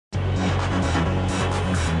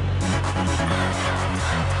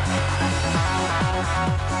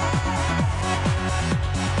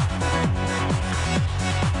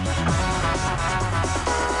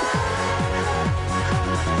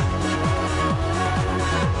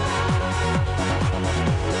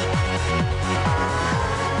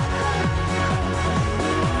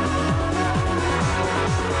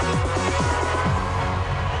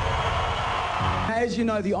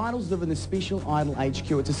know, the Idols live in the special Idol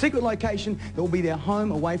HQ. It's a secret location that will be their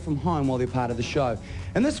home away from home while they're part of the show.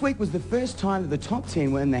 And this week was the first time that the top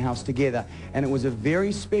 10 were in the house together, and it was a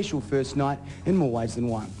very special first night in more ways than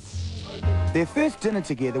one. Their first dinner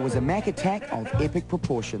together was a Mac attack of epic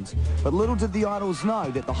proportions. But little did the Idols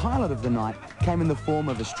know that the highlight of the night came in the form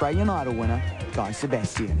of Australian Idol winner, Guy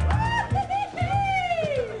Sebastian.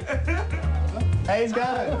 Hey, he's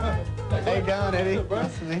got it. How you going, Eddie?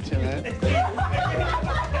 Nice to meet you, man.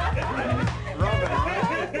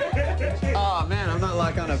 Oh, man, I'm not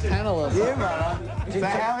like on a panel or something. Yeah, brother. So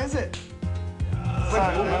how is it? So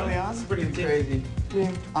early on? It's pretty crazy.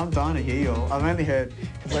 Yeah. I'm dying to hear you all. I've only heard,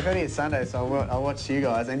 because I got here Sunday, so I watched you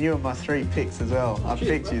guys, and you were my 3 picks as well. I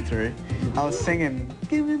picked you through. I was singing,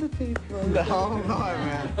 give me the people, the whole night,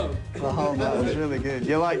 man. The whole night. It was really good.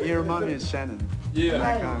 You remind me of Shannon. Yeah.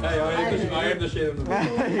 Hey, I am the Shannon. You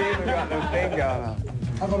even got the thing going on.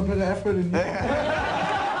 I've got a bit of effort in there.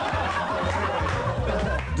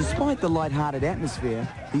 Despite the light-hearted atmosphere,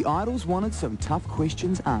 the Idols wanted some tough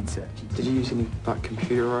questions answered. Did you use any like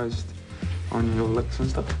computerized on your licks and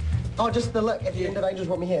stuff? Oh, just the lick at the end of Angels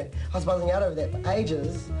Want Me Here. I was buzzing out over that for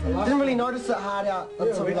ages. Didn't really notice it hard out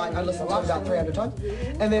until I listened to it about 300 times.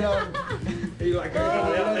 And then, Are you like,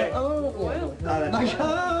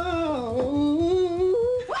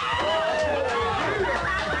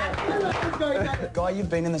 Guy, you've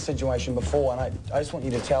been in this situation before, and I just want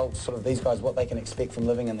you to tell sort of these guys what they can expect from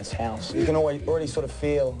living in this house. You can already sort of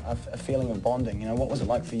feel a feeling of bonding. You know, what was it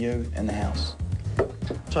like for you in the house?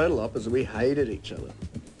 Total opposite. We hated each other.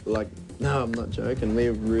 Like, no, I'm not joking. We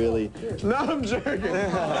really... No, I'm joking.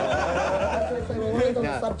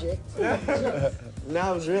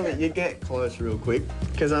 No, it was really... You get close real quick.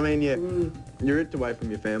 Because, I mean, you're ripped away from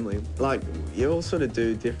your family. Like, you all sort of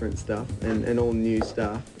do different stuff and all new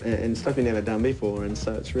stuff and stuff you've never done before, and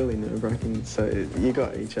so it's really nerve-wracking. So you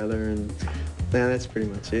got each other, and now that's pretty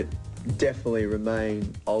much it. Definitely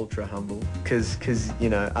remain ultra humble, because you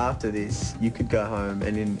know, after this you could go home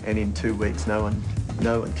and in 2 weeks no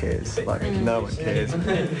one cares. Like, no one cares.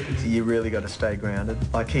 So you really got to stay grounded.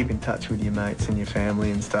 Like, keep in touch with your mates and your family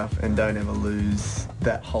and stuff, and don't ever lose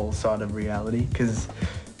that whole side of reality, because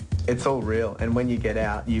it's all real. And when you get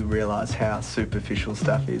out, you realise how superficial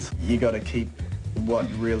stuff is. You got to keep what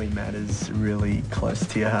really matters really close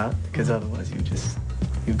to your heart, because otherwise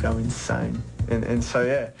you'll go insane. And so,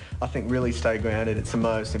 yeah, I think really stay grounded. It's the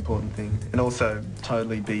most important thing. And also,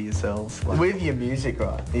 totally be yourselves. Like, with your music,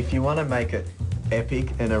 right, if you want to make it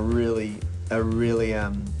epic and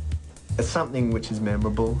something which is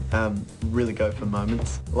memorable, really go for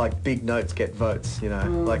moments. Like, big notes get votes, you know.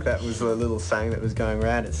 Like, that was a little saying that was going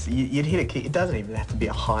around. You'd hit a key. It doesn't even have to be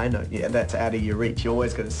a high note. Yeah, that's out of your reach. You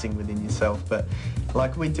always got to sing within yourself. But,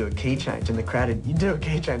 like, we do a key change in the crowd, you do a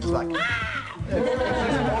key change, it's like, ah!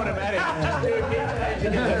 It's automatic. Just do a key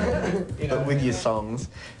change. You know, but with your songs,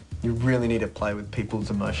 you really need to play with people's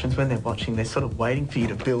emotions. When they're watching, they're sort of waiting for you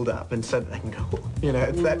to build up, and so that they can go, you know,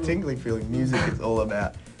 it's that tingly feeling. Music is all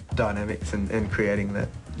about dynamics and creating that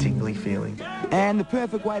tingly feeling. And the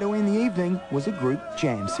perfect way to end the evening was a group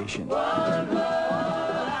jam session.